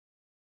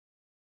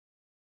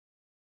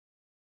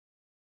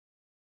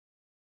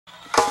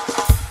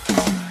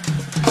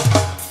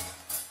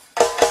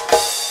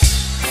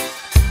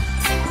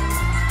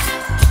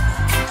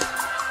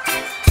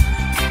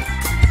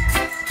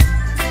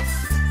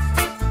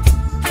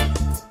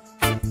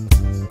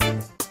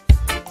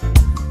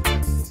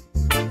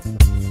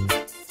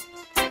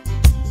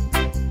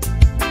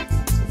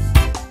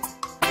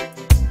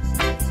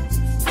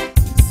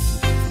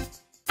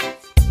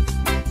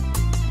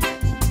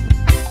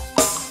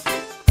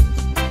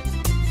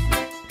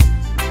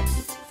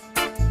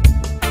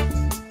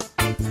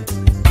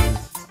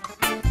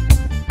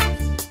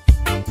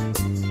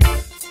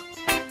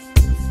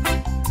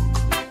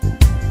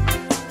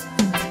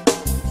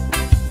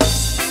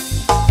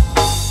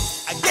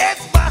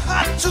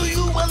to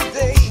you one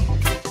day.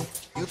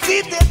 You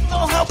didn't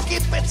know how to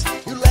keep it,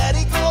 you let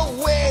it go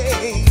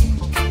away.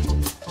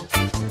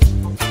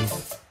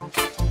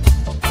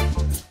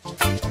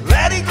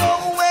 Let it go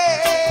away.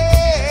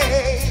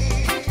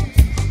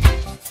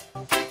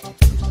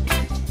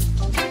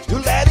 You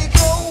let it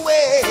go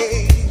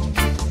away.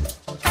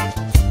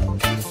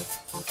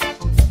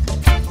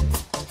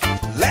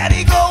 Let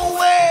it go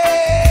away.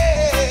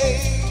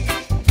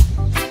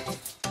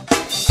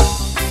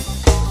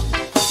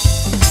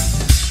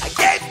 I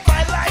gave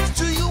my life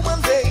to you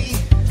one day.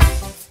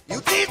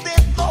 You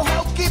didn't know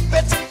how to keep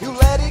it, you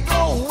let it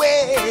go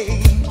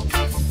away.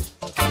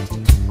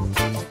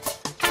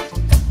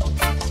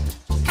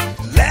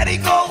 Let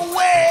it go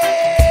away.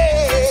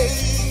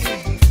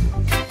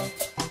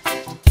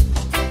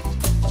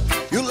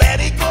 You let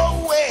it go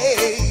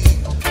away.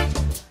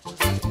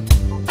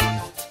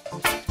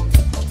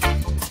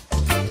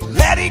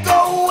 Let it go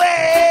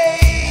away.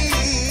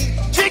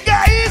 Diga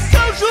aí,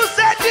 São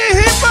José de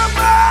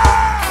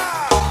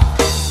Ribamar.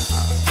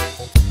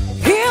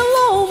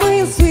 Hello,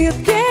 my sweet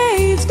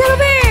gays. Quero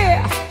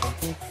ver.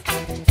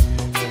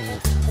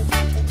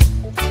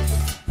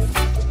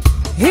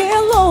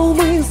 Hello,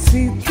 my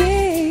sweet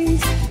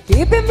gays.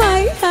 Deep in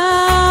my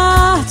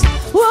heart.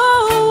 Whoa,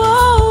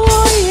 whoa,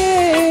 whoa,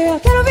 yeah.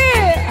 Quero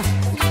ver.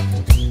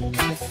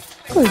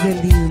 Coisa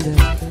linda.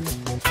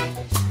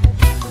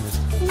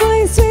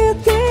 My sweet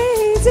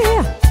gays,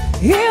 yeah.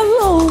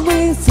 Hello,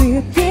 my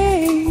sweet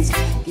gays.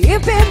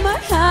 Deep in my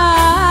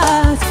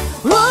heart.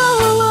 Whoa,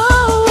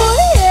 whoa, whoa,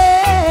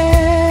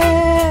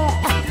 yeah.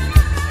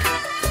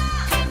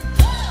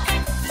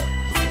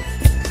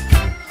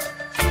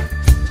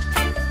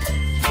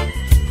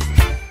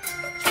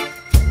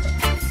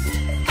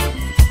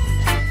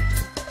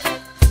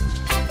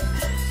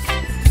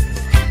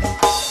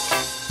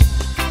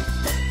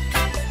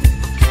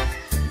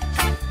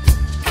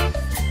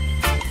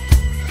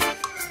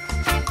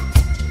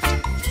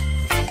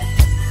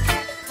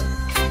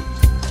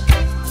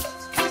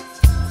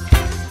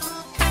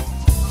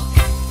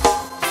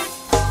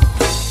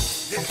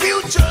 The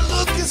future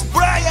look is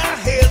bright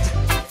ahead.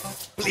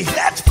 Please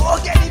let's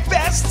forget the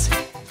past.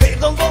 They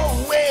don't go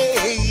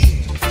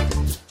away.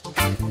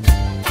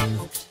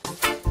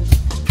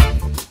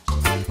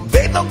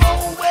 They don't go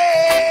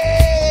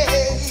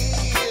away.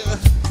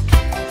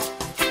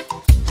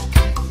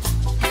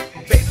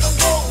 They don't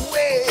go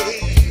away.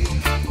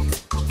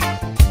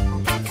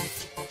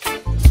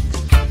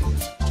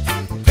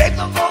 They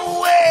don't go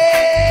away.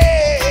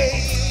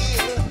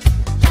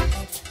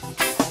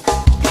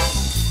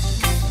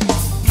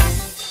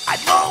 I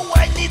know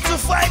I need to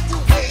find a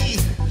way.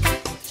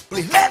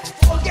 Please let's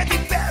forget the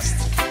past.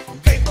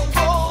 They don't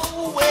go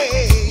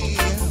away.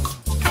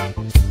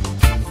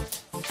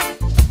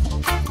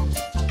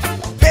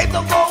 They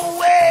don't go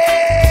away.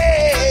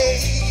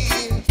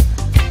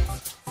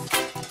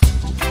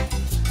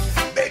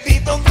 Baby,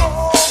 don't go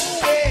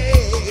away.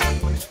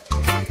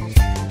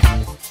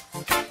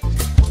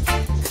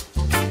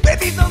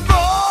 Baby, don't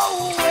go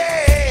away.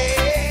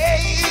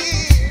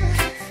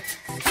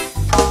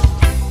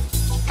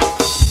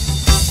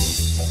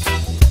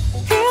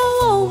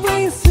 Hello,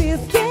 my sweet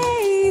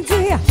gays.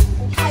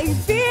 I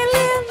feel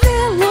in the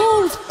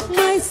Lord,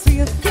 my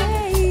sweet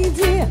gays.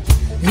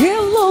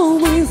 Hello,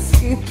 my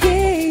sweet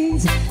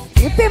gays.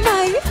 Deep in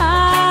my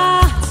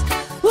heart.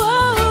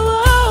 Whoa,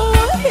 whoa,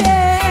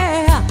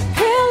 yeah.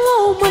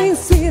 Hello, my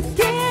sweet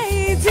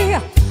gays.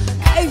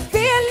 I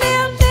feel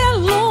in the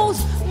Lord,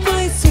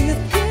 my sweet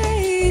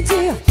gays.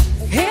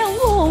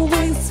 Hello,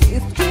 my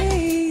sweet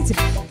gays.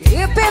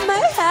 Deep in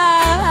my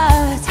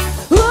heart.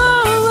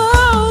 Whoa,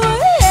 whoa,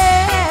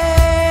 yeah.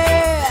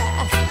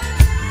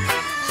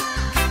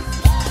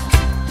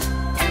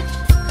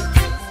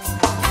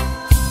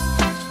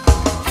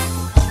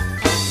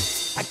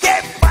 I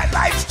gave my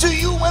life to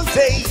you one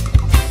day.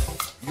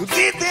 You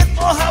didn't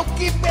know how to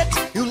keep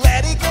it, you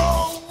let it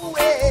go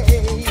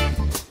away.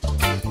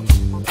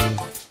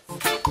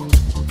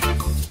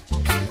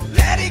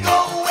 Let it go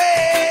away.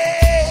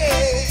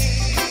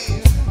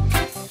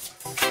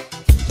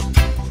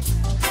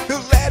 You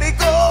let it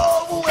go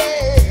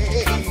away.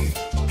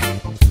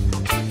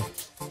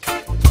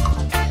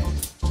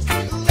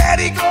 Let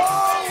it go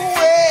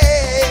away.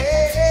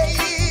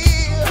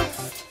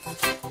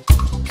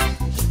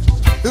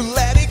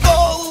 Let it go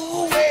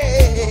away.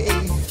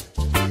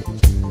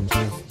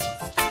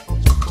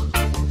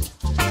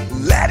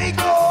 Let it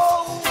go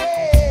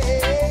away.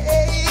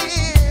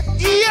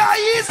 E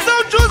aí, São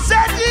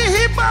José de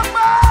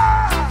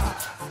Ribamar.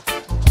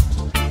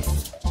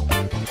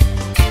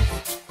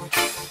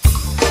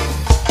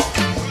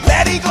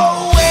 Let it go